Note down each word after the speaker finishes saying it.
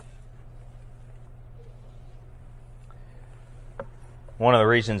One of the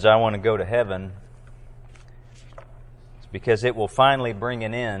reasons I want to go to heaven is because it will finally bring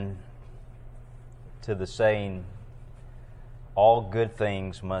an end to the saying, all good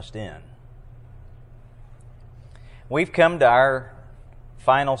things must end. We've come to our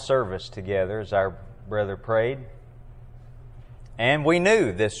final service together as our brother prayed, and we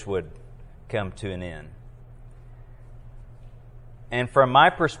knew this would come to an end. And from my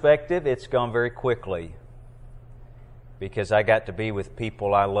perspective, it's gone very quickly because I got to be with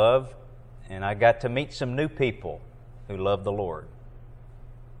people I love, and I got to meet some new people who love the Lord.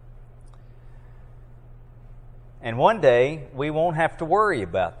 And one day, we won't have to worry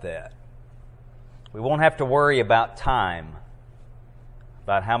about that. We won't have to worry about time,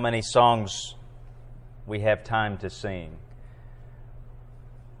 about how many songs we have time to sing,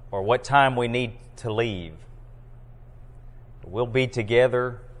 or what time we need to leave. We'll be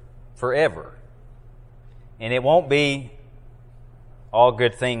together forever. And it won't be all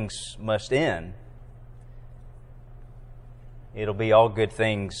good things must end. It'll be all good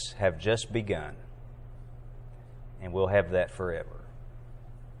things have just begun. And we'll have that forever.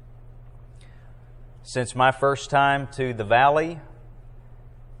 Since my first time to the valley,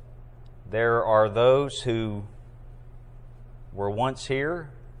 there are those who were once here,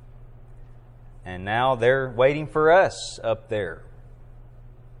 and now they're waiting for us up there.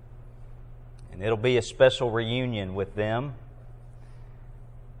 And it'll be a special reunion with them.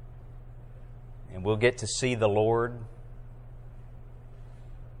 And we'll get to see the Lord.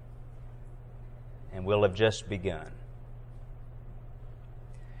 And we'll have just begun.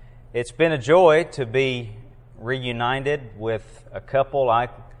 It's been a joy to be reunited with a couple I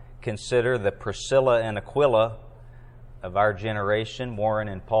consider the Priscilla and Aquila of our generation, Warren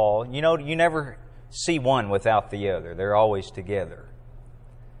and Paul. You know, you never see one without the other. They're always together.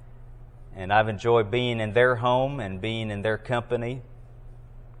 And I've enjoyed being in their home and being in their company.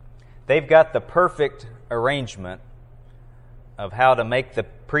 They've got the perfect arrangement of how to make the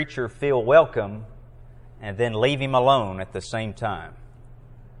preacher feel welcome and then leave him alone at the same time.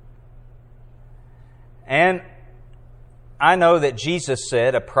 And I know that Jesus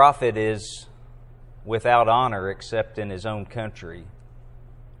said a prophet is without honor except in his own country.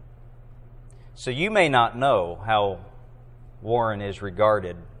 So you may not know how Warren is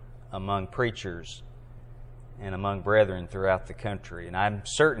regarded among preachers and among brethren throughout the country. And I'm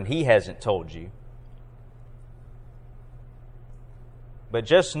certain he hasn't told you. But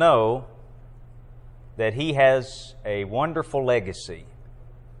just know that he has a wonderful legacy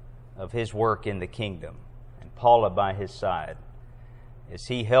of his work in the kingdom, and Paula by his side, as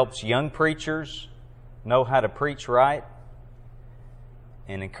he helps young preachers know how to preach right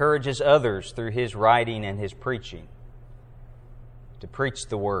and encourages others through his writing and his preaching to preach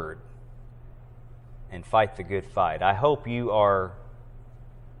the Word and fight the good fight. I hope you are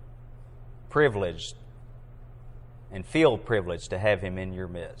privileged and feel privileged to have him in your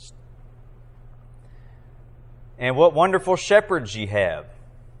midst. And what wonderful shepherds you have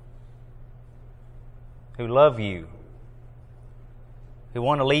who love you, who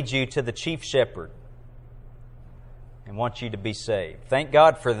want to lead you to the chief shepherd and want you to be saved. Thank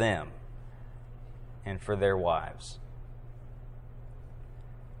God for them and for their wives.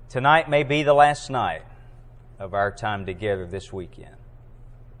 Tonight may be the last night of our time together this weekend.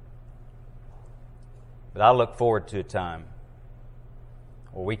 But I look forward to a time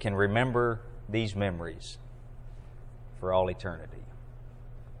where we can remember these memories for all eternity.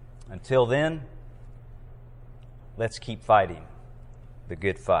 Until then, let's keep fighting the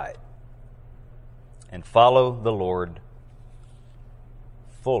good fight and follow the Lord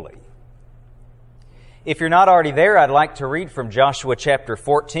fully. If you're not already there, I'd like to read from Joshua chapter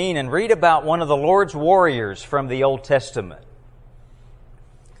 14 and read about one of the Lord's warriors from the Old Testament.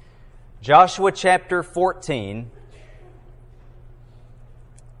 Joshua chapter 14,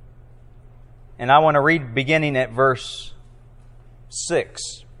 and I want to read beginning at verse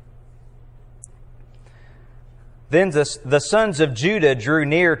 6. Then the sons of Judah drew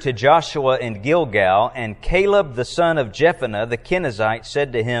near to Joshua in Gilgal, and Caleb the son of Jephunneh the Kenizzite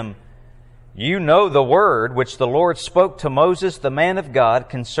said to him, You know the word which the Lord spoke to Moses the man of God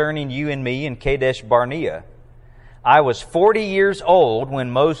concerning you and me in Kadesh Barnea. I was 40 years old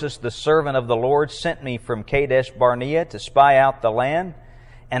when Moses the servant of the Lord sent me from Kadesh Barnea to spy out the land,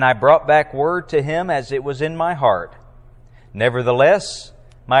 and I brought back word to him as it was in my heart. Nevertheless,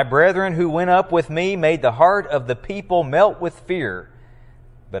 my brethren who went up with me made the heart of the people melt with fear,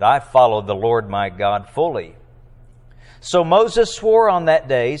 but I followed the Lord my God fully. So Moses swore on that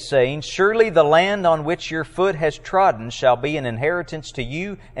day, saying, Surely the land on which your foot has trodden shall be an inheritance to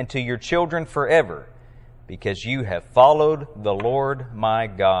you and to your children forever, because you have followed the Lord my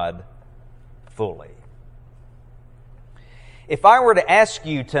God fully. If I were to ask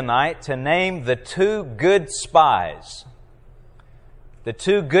you tonight to name the 2 good spies, the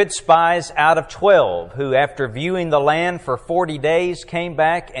 2 good spies out of 12 who, after viewing the land for 40 days, came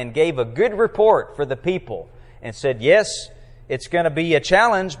back and gave a good report for the people and said, yes, it's going to be a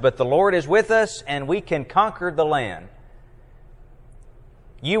challenge, but the Lord is with us and we can conquer the land.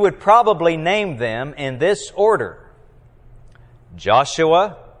 You would probably name them in this order: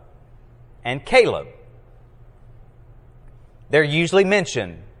 Joshua and Caleb. They're usually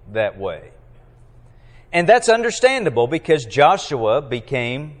mentioned that way. And that's understandable because Joshua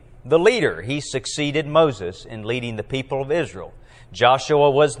became the leader. He succeeded Moses in leading the people of Israel.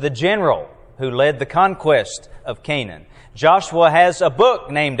 Joshua was the general who led the conquest of Canaan. Joshua has a book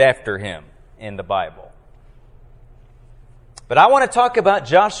named after him in the Bible. But I want to talk about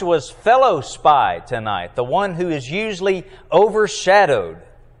Joshua's fellow spy tonight, the one who is usually overshadowed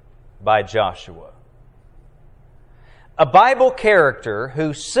by Joshua. A Bible character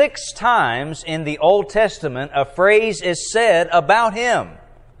who 6 times in the Old Testament a phrase is said about him.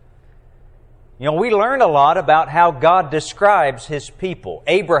 You know, we learn a lot about how God describes His people.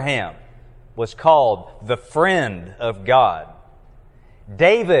 Abraham was called the friend of God.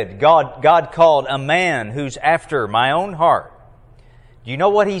 David, God called a man who's after my own heart. Do you know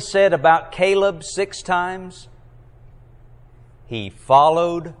what He said about Caleb 6 times? He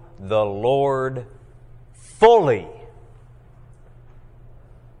followed the Lord fully.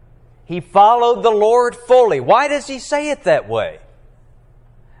 He followed the Lord fully. Why does He say it that way?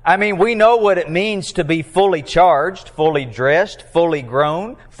 I mean, we know what it means to be fully charged, fully dressed, fully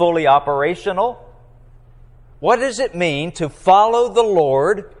grown, fully operational. What does it mean to follow the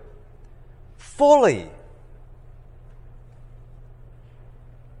Lord fully?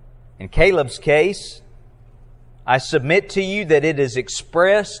 In Caleb's case, I submit to you that it is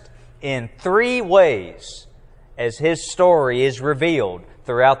expressed in 3 ways as his story is revealed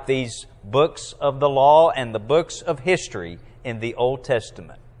throughout these books of the law and the books of history in the Old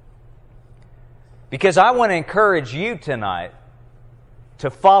Testament. Because I want to encourage you tonight to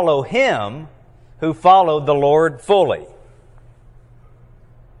follow him who followed the Lord fully.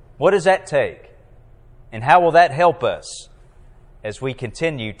 What does that take? And how will that help us as we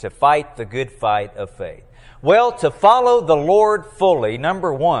continue to fight the good fight of faith? Well, to follow the Lord fully,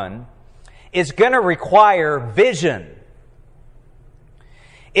 number 1, is going to require vision.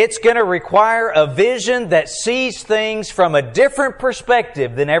 It's going to require a vision that sees things from a different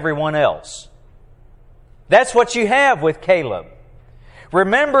perspective than everyone else. That's what you have with Caleb.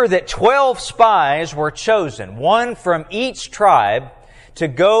 Remember that 12 spies were chosen, 1 from each tribe, to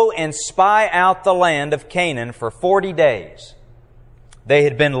go and spy out the land of Canaan for 40 days. They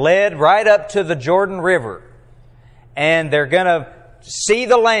had been led right up to the Jordan River, and they're going to see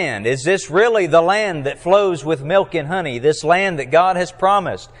the land. Is this really the land that flows with milk and honey? This land that God has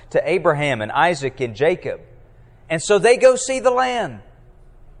promised to Abraham and Isaac and Jacob. And so they go see the land.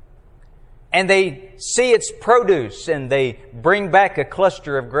 And they see its produce, and they bring back a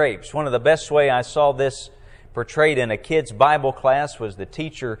cluster of grapes. One of the best way I saw this portrayed in a kid's Bible class was the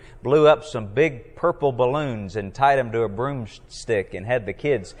teacher blew up some big purple balloons and tied them to a broomstick and had the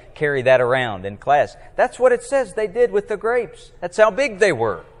kids carry that around in class. That's what it says they did with the grapes. That's how big they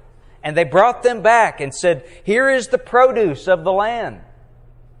were. And they brought them back and said, here is the produce of the land.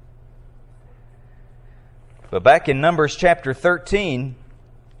 But back in Numbers chapter 13,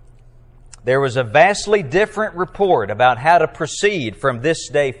 there was a vastly different report about how to proceed from this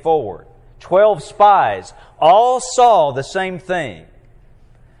day forward. 12 spies all saw the same thing,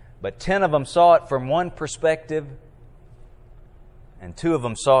 but 10 of them saw it from one perspective, and 2 of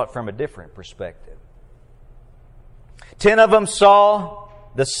them saw it from a different perspective. 10 of them saw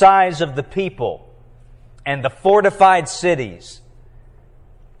the size of the people and the fortified cities,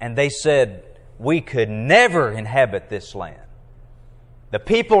 and they said, we could never inhabit this land. The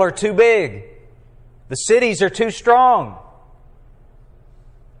people are too big. The cities are too strong.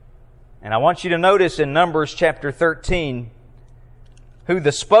 And I want you to notice in Numbers chapter 13 who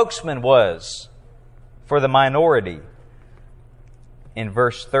the spokesman was for the minority in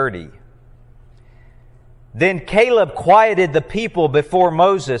verse 30. Then Caleb quieted the people before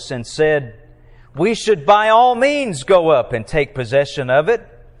Moses and said, we should by all means go up and take possession of it,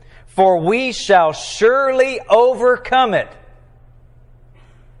 for we shall surely overcome it.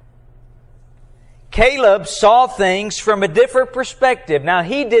 Caleb saw things from a different perspective. Now,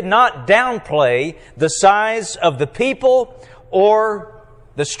 he did not downplay the size of the people or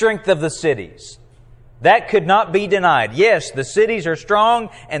the strength of the cities. That could not be denied. Yes, the cities are strong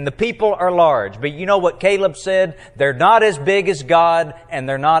and the people are large. But you know what Caleb said? They're not as big as God and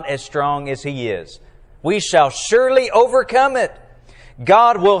they're not as strong as He is. We shall surely overcome it.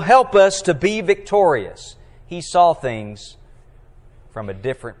 God will help us to be victorious. He saw things from a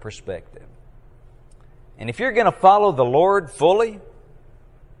different perspective. And if you're going to follow the Lord fully,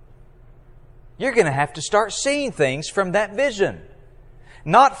 you're going to have to start seeing things from that vision.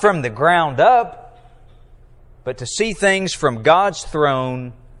 Not from the ground up, but to see things from God's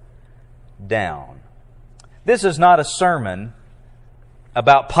throne down. This is not a sermon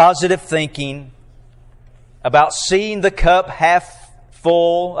about positive thinking, about seeing the cup half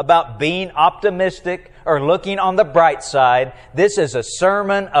full, about being optimistic or looking on the bright side. This is a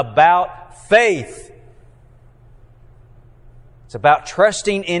sermon about faith. It's about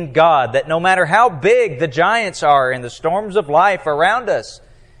trusting in God, that no matter how big the giants are and the storms of life around us,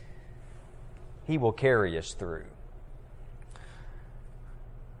 He will carry us through.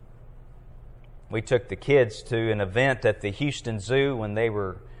 We took the kids to an event at the Houston Zoo when they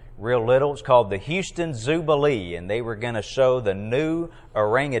were real little. It's called the Houston Zoobilee, and they were going to show the new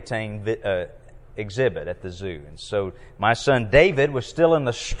orangutan exhibit at the zoo. And so my son David was still in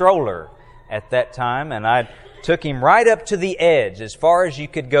the stroller at that time, and I took him right up to the edge, as far as you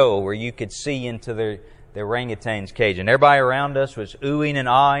could go, where you could see into the orangutan's cage. And everybody around us was oohing and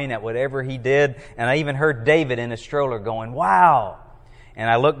aahing at whatever he did. And I even heard David in his stroller going, "Wow!"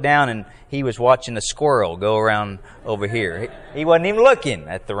 And I looked down and he was watching a squirrel go around over here. He wasn't even looking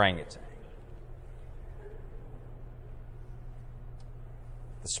at the orangutan.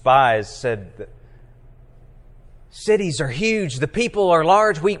 The spies said, "The cities are huge. The people are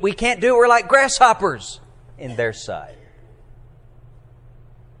large. We can't do it. We're like grasshoppers in their sight."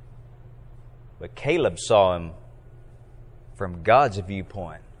 But Caleb saw him from God's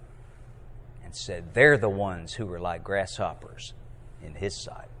viewpoint and said, "They're the ones who are like grasshoppers in His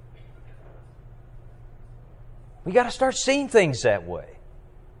sight." We got to start seeing things that way.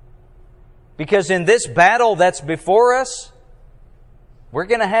 Because in this battle that's before us, we're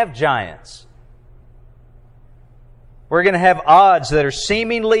going to have giants. We're going to have odds that are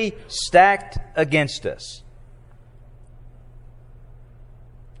seemingly stacked against us.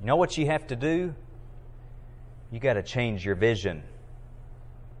 You know what you have to do? You got to change your vision.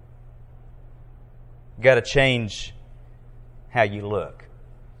 You got to change how you look.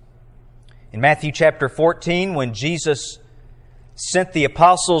 In Matthew chapter 14, when Jesus sent the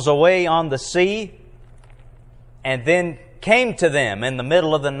apostles away on the sea and then came to them in the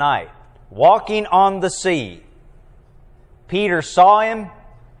middle of the night, walking on the sea, Peter saw Him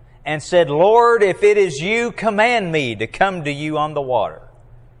and said, "Lord, if it is You, command me to come to You on the water."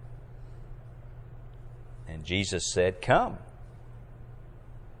 And Jesus said, "Come."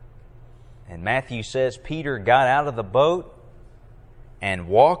 And Matthew says Peter got out of the boat and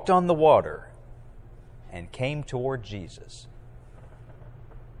walked on the water and came toward Jesus.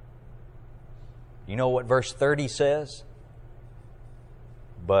 You know what verse 30 says?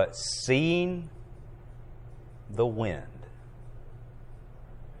 "But seeing the wind."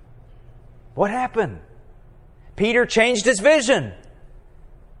 What happened? Peter changed his vision.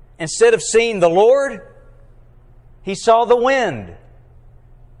 Instead of seeing the Lord, he saw the wind.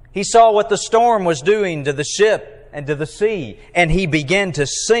 He saw what the storm was doing to the ship and to the sea, and he began to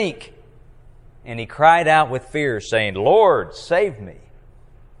sink. And he cried out with fear, saying, "Lord, save me."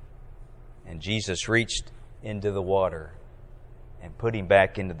 And Jesus reached into the water and put him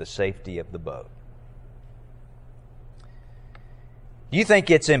back into the safety of the boat. Do you think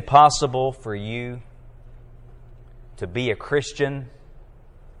it's impossible for you to be a Christian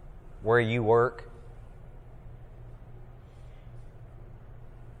where you work?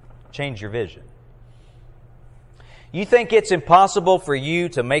 Change your vision. You think it's impossible for you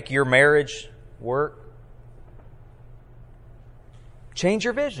to make your marriage work? Change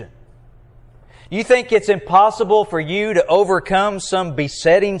your vision. You think it's impossible for you to overcome some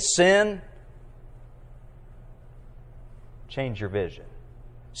besetting sin? Change your vision.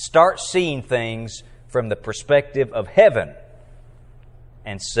 Start seeing things from the perspective of heaven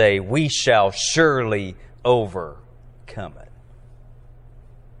and say, "We shall surely overcome it."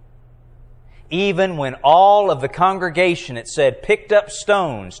 Even when all of the congregation, it said, picked up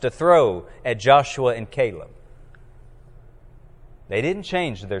stones to throw at Joshua and Caleb, they didn't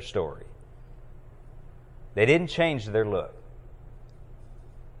change their story. They didn't change their look.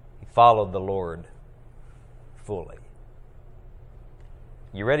 He followed the Lord fully.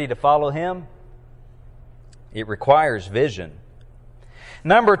 You ready to follow Him? It requires vision.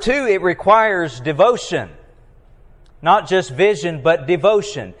 Number 2, it requires devotion. Not just vision, but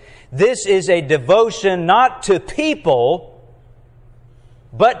devotion. This is a devotion not to people,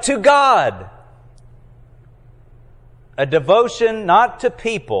 but to God. A devotion not to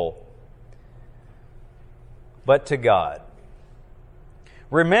people, but to God.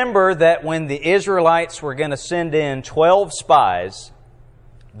 Remember that when the Israelites were going to send in 12 spies,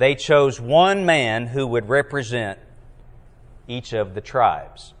 they chose one man who would represent each of the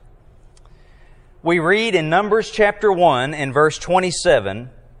tribes. We read in Numbers chapter 1 and verse 27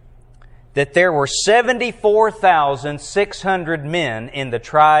 that there were 74,600 men in the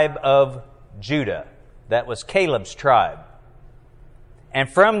tribe of Judah. That was Caleb's tribe. And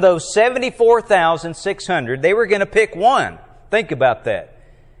from those 74,600, they were going to pick one. Think about that.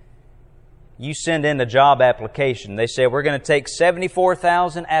 You send in a job application. They say, we're going to take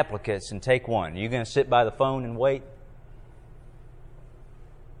 74,000 applicants and take one. Are you going to sit by the phone and wait?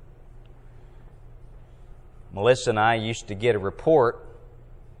 Melissa and I used to get a report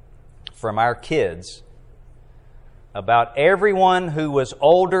from our kids about everyone who was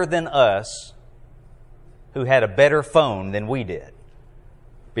older than us who had a better phone than we did.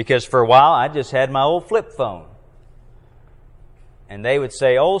 Because for a while, I just had my old flip phone. And they would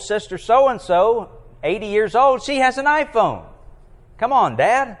say, old sister so-and-so, 80 years old, she has an iPhone. Come on,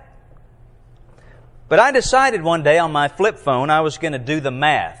 Dad. But I decided one day on my flip phone I was going to do the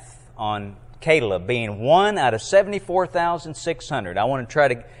math on Caleb being one out of 74,600. I want to try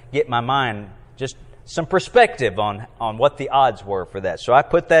to get my mind just some perspective on what the odds were for that. So I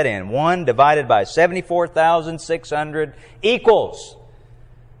put that in. 1 divided by 74,600 equals.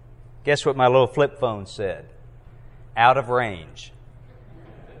 Guess what my little flip phone said? Out of range.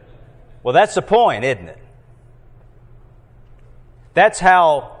 Well, that's the point, isn't it? That's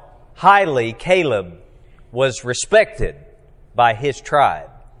how highly Caleb was respected by his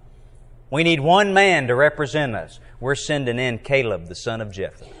tribe. We need one man to represent us. We're sending in Caleb, the son of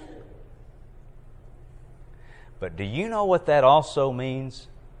Jephunneh. But do you know what that also means?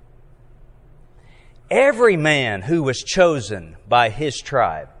 Every man who was chosen by his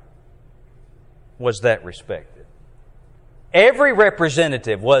tribe was that respected. Every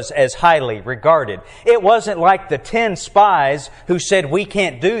representative was as highly regarded. It wasn't like the 10 spies who said, we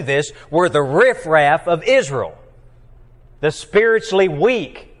can't do this, were the riffraff of Israel. The spiritually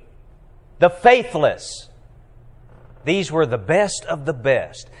weak, the faithless. These were the best of the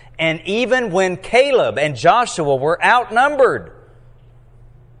best. And even when Caleb and Joshua were outnumbered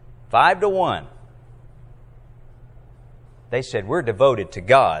 5-1, they said, we're devoted to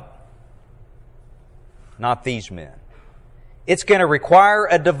God, not these men. It's going to require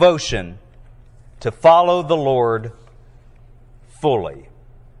a devotion to follow the Lord fully.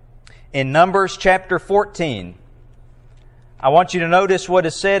 In Numbers chapter 14, I want you to notice what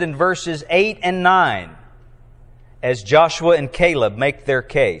is said in verses 8 and 9 as Joshua and Caleb make their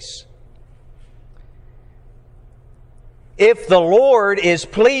case. If the Lord is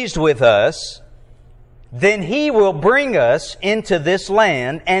pleased with us, then He will bring us into this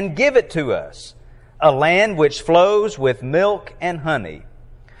land and give it to us, a land which flows with milk and honey.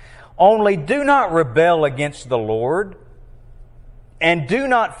 Only do not rebel against the Lord, and do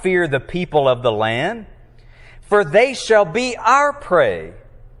not fear the people of the land, for they shall be our prey.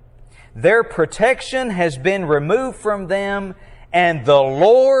 Their protection has been removed from them, and the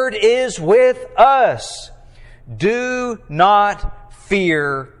Lord is with us. Do not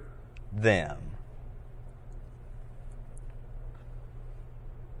fear them.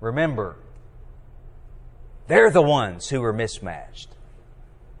 Remember, they're the ones who are mismatched.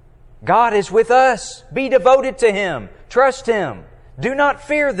 God is with us. Be devoted to Him. Trust Him. Do not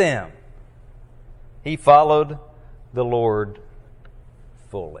fear them. He followed the Lord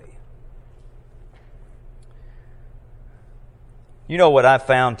fully. You know what I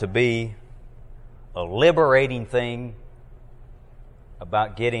found to be a liberating thing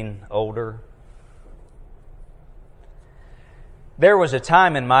about getting older? There was a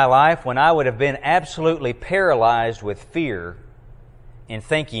time in my life when I would have been absolutely paralyzed with fear in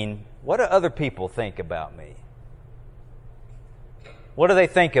thinking, what do other people think about me? What do they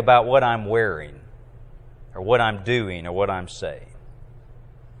think about what I'm wearing, or what I'm doing, or what I'm saying?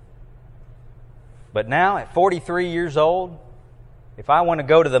 But now, at 43 years old, if I want to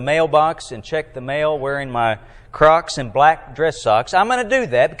go to the mailbox and check the mail wearing my Crocs and black dress socks, I'm going to do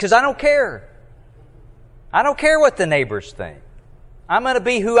that because I don't care. I don't care what the neighbors think. I'm going to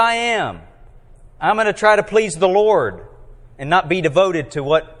be who I am. I'm going to try to please the Lord and not be devoted to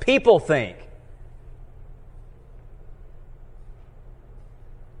what people think.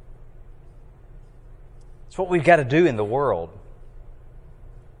 It's what we've got to do in the world.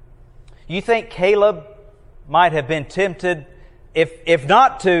 You think Caleb might have been tempted if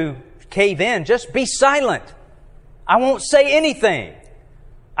not to cave in, just be silent. I won't say anything.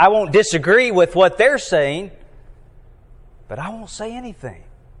 I won't disagree with what they're saying, but I won't say anything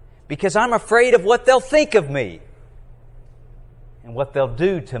because I'm afraid of what they'll think of me and what they'll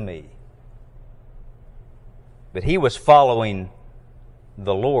do to me. But he was following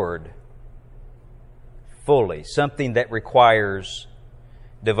the Lord fully, something that requires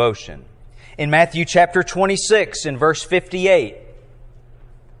devotion. In Matthew chapter 26, in verse 58,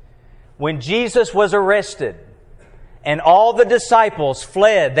 when Jesus was arrested and all the disciples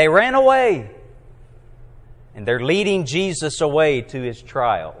fled, they ran away. And they're leading Jesus away to His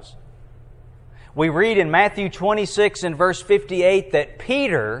trials. We read in Matthew 26 and verse 58 that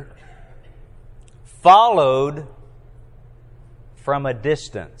Peter followed from a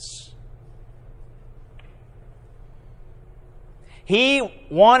distance. He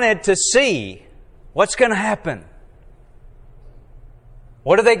wanted to see what's going to happen.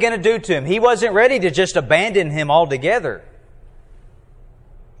 What are they going to do to him? He wasn't ready to just abandon him altogether.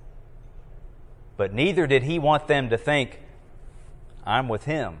 But neither did he want them to think, I'm with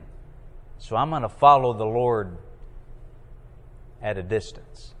him, so I'm going to follow the Lord at a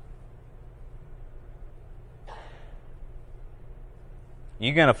distance.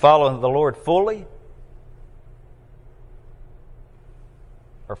 You going to follow the Lord fully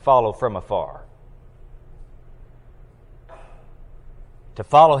or follow from afar? To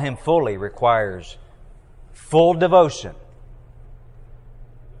follow Him fully requires full devotion.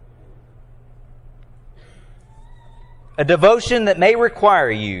 A devotion that may require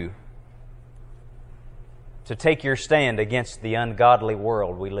you to take your stand against the ungodly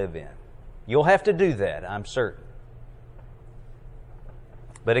world we live in. You'll have to do that, I'm certain.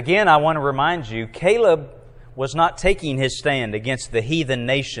 But again, I want to remind you, Caleb was not taking his stand against the heathen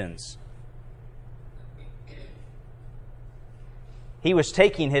nations. He was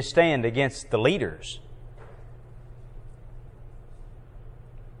taking his stand against the leaders.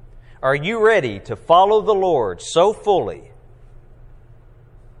 Are you ready to follow the Lord so fully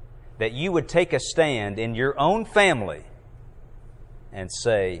that you would take a stand in your own family and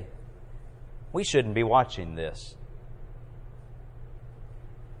say, we shouldn't be watching this.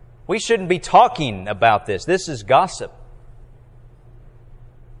 We shouldn't be talking about this. This is gossip.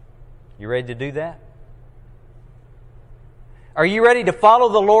 You ready to do that? Are you ready to follow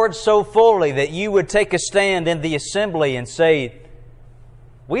the Lord so fully that you would take a stand in the assembly and say,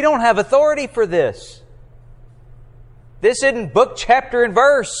 we don't have authority for this. This isn't book, chapter, and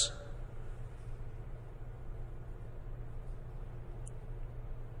verse.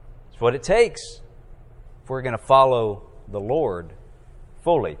 It's what it takes if we're going to follow the Lord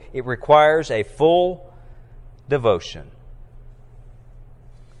fully. It requires a full devotion.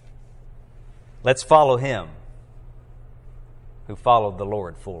 Let's follow Him who followed the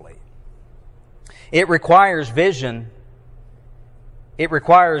Lord fully. It requires vision. It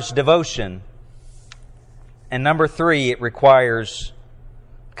requires devotion. And number 3, it requires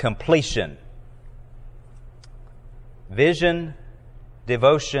completion. Vision,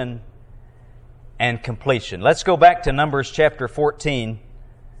 devotion, and completion. Let's go back to Numbers chapter 14.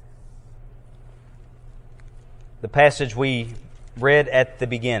 The passage we read at the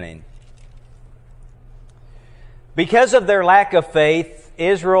beginning. Because of their lack of faith,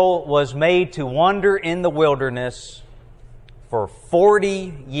 Israel was made to wander in the wilderness for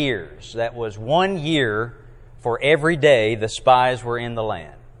 40 years. That was 1 year for every day the spies were in the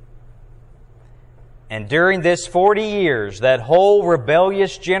land. And during this 40 years, that whole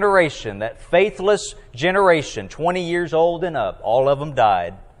rebellious generation, that faithless generation, 20 years old and up, all of them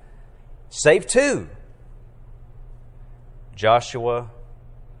died, save 2, Joshua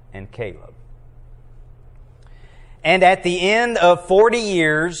and Caleb. And at the end of 40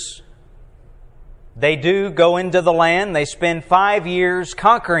 years, they do go into the land. They spend 5 years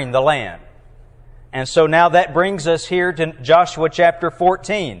conquering the land. And so now that brings us here to Joshua chapter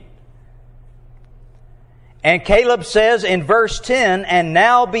 14. And Caleb says in verse 10, "And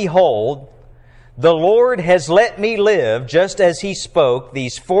now behold, the Lord has let me live just as He spoke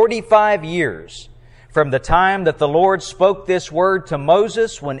these 45 years, from the time that the Lord spoke this word to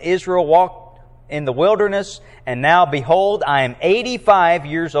Moses when Israel walked in the wilderness, and now behold, I am 85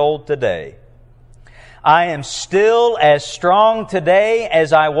 years old today. I am still as strong today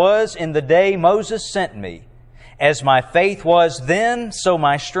as I was in the day Moses sent me. As my faith was then, so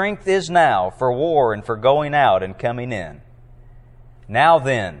my strength is now for war and for going out and coming in. Now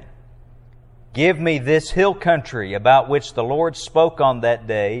then, give me this hill country about which the Lord spoke on that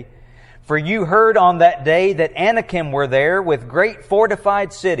day, For you heard on that day that Anakim were there with great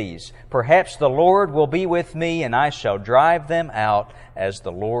fortified cities. Perhaps the Lord will be with me, and I shall drive them out as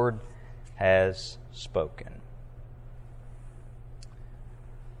the Lord has spoken.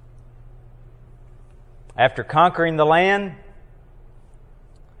 After conquering the land,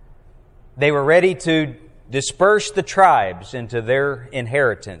 they were ready to disperse the tribes into their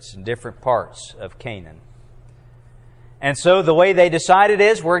inheritance in different parts of Canaan. And so the way they decided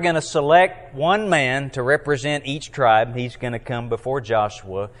is, we're going to select one man to represent each tribe. He's going to come before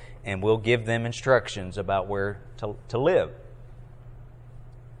Joshua, and we'll give them instructions about where to live.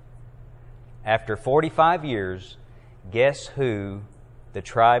 After 45 years, guess who the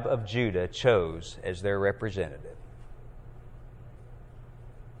tribe of Judah chose as their representative?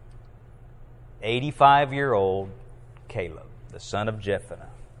 85-year-old Caleb, the son of Jephunneh.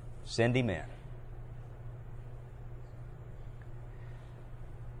 Send him in.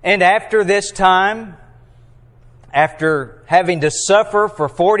 And after this time, after having to suffer for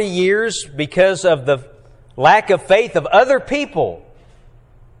 40 years because of the lack of faith of other people,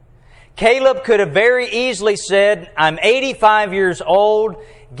 Caleb could have very easily said, I'm 85 years old,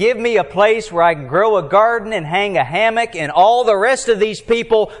 give me a place where I can grow a garden and hang a hammock, and all the rest of these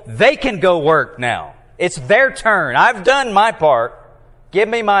people, they can go work now. It's their turn. I've done my part. Give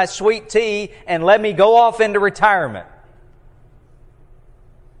me my sweet tea and let me go off into retirement.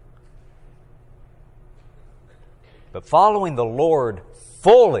 But following the Lord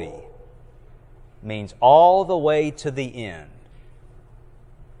fully means all the way to the end.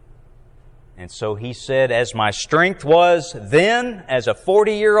 And so he said, as my strength was then as a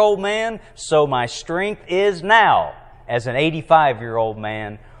 40-year-old man, so my strength is now as an 85-year-old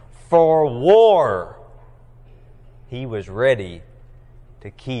man for war. He was ready to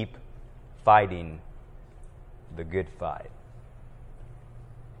keep fighting the good fight.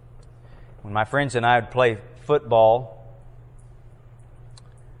 When my friends and I would play football,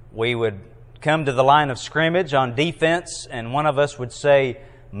 we would come to the line of scrimmage on defense, and one of us would say,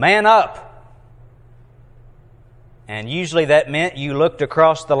 "Man up!" And usually that meant you looked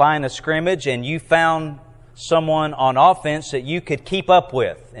across the line of scrimmage and you found someone on offense that you could keep up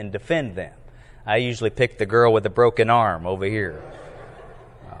with and defend them. I usually picked the girl with the broken arm over here.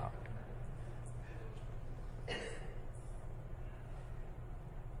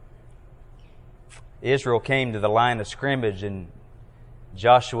 Israel came to the line of scrimmage, and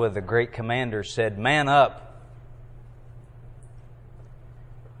Joshua, the great commander, said, "Man up."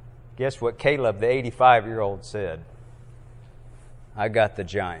 Guess what Caleb, the 85-year-old, said? "I got the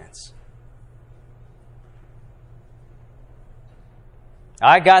giants.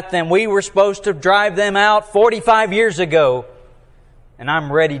 I got them. We were supposed to drive them out 45 years ago, and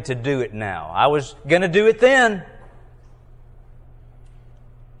I'm ready to do it now. I was going to do it then.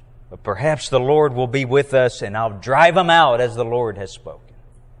 But perhaps the Lord will be with us, and I'll drive them out as the Lord has spoken."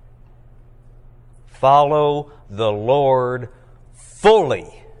 Follow the Lord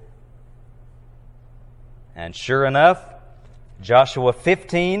fully. And sure enough, Joshua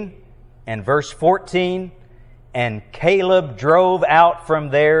 15 and verse 14, and Caleb drove out from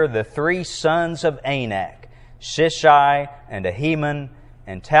there the 3 sons of Anak, Shishai and Ahiman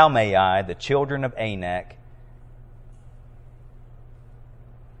and Talmai, the children of Anak.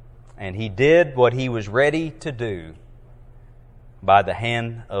 And he did what he was ready to do by the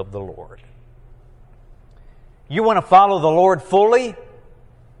hand of the Lord. You want to follow the Lord fully?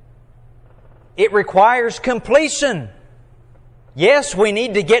 It requires completion. Yes, we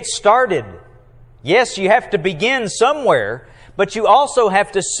need to get started. Yes, you have to begin somewhere, but you also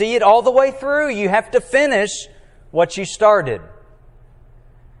have to see it all the way through. You have to finish what you started.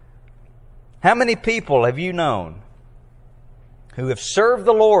 How many people have you known who have served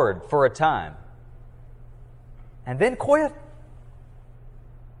the Lord for a time and then quit?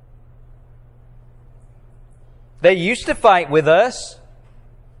 They used to fight with us.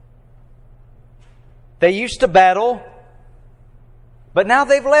 They used to battle, but now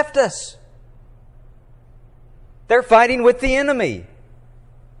they've left us. They're fighting with the enemy.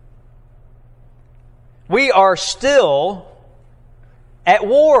 We are still at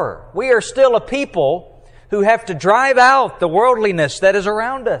war. We are still a people who have to drive out the worldliness that is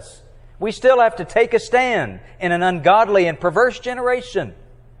around us. We still have to take a stand in an ungodly and perverse generation.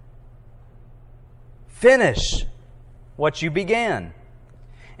 Finish what you began.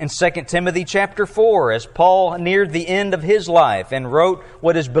 In 2 Timothy chapter 4, as Paul neared the end of his life and wrote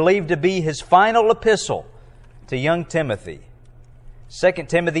what is believed to be his final epistle to young Timothy. 2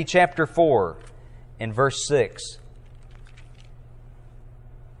 Timothy chapter 4 in verse 6.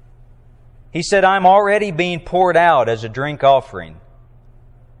 He said, "I'm already being poured out as a drink offering,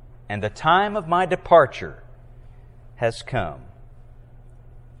 and the time of my departure has come.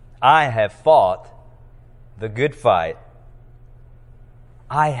 I have fought the good fight.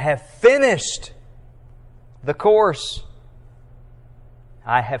 I have finished the course.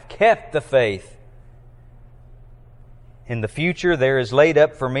 I have kept the faith. In the future there is laid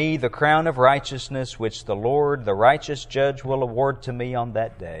up for me the crown of righteousness, which the Lord, the righteous judge, will award to me on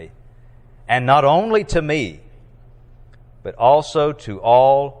that day. And not only to me, but also to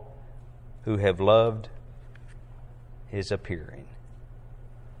all who have loved His appearing.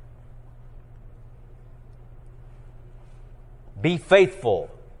 Be faithful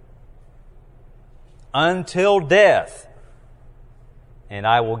until death, and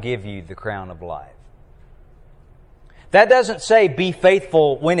I will give you the crown of life. That doesn't say be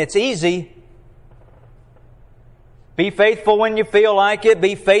faithful when it's easy. Be faithful when you feel like it.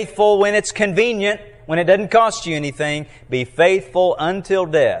 Be faithful when it's convenient, when it doesn't cost you anything. Be faithful until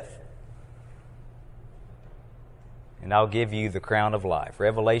death, and I'll give you the crown of life.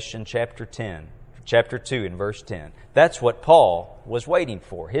 Revelation chapter 2 and verse 10. That's what Paul was waiting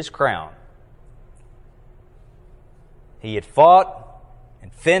for, his crown. He had fought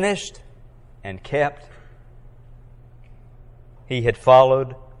and finished and kept. He had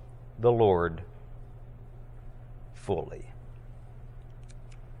followed the Lord fully.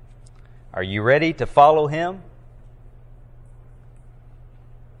 Are you ready to follow Him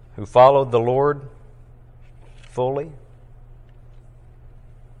who followed the Lord fully?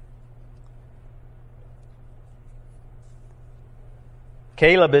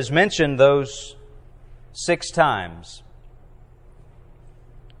 Caleb is mentioned those 6 times.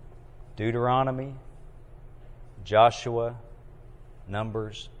 Deuteronomy, Joshua,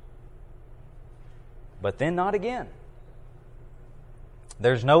 Numbers. But then not again.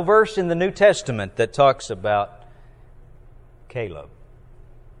 There's no verse in the New Testament that talks about Caleb.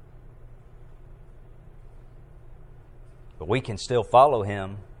 But we can still follow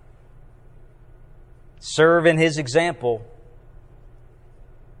him, serve in his example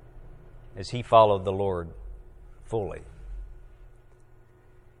as he followed the Lord fully.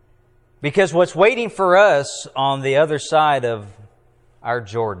 Because what's waiting for us on the other side of our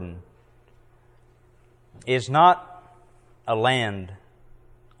Jordan is not a land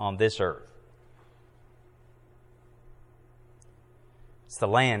on this earth. It's the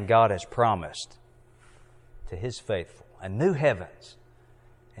land God has promised to His faithful. A new heavens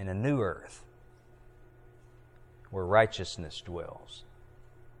and a new earth where righteousness dwells.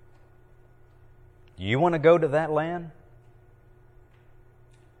 Do you want to go to that land?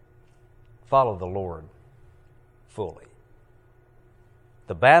 Follow the Lord fully.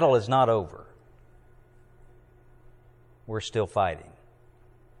 The battle is not over. We're still fighting.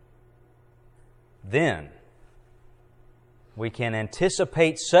 Then we can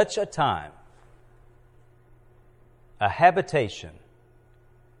anticipate such a time, a habitation,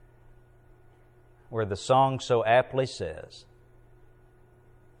 where the song so aptly says,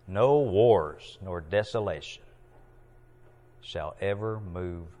 no wars nor desolation shall ever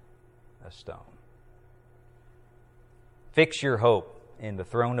move a stone. Fix your hope in the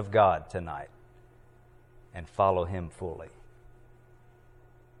throne of God tonight and follow Him fully.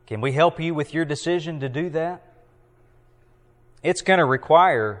 Can we help you with your decision to do that? It's going to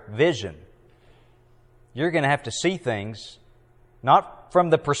require vision. You're going to have to see things not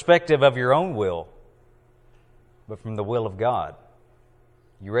from the perspective of your own will, but from the will of God.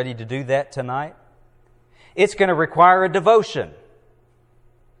 You ready to do that tonight? It's going to require a devotion.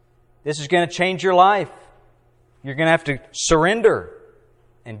 This is going to change your life. You're going to have to surrender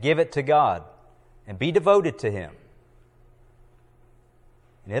and give it to God and be devoted to Him.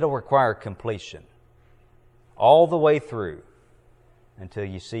 And it'll require completion all the way through until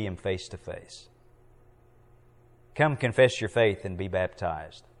you see Him face to face. Come confess your faith and be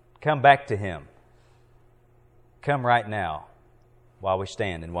baptized. Come back to Him. Come right now while we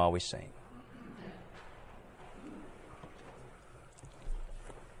stand and while we sing.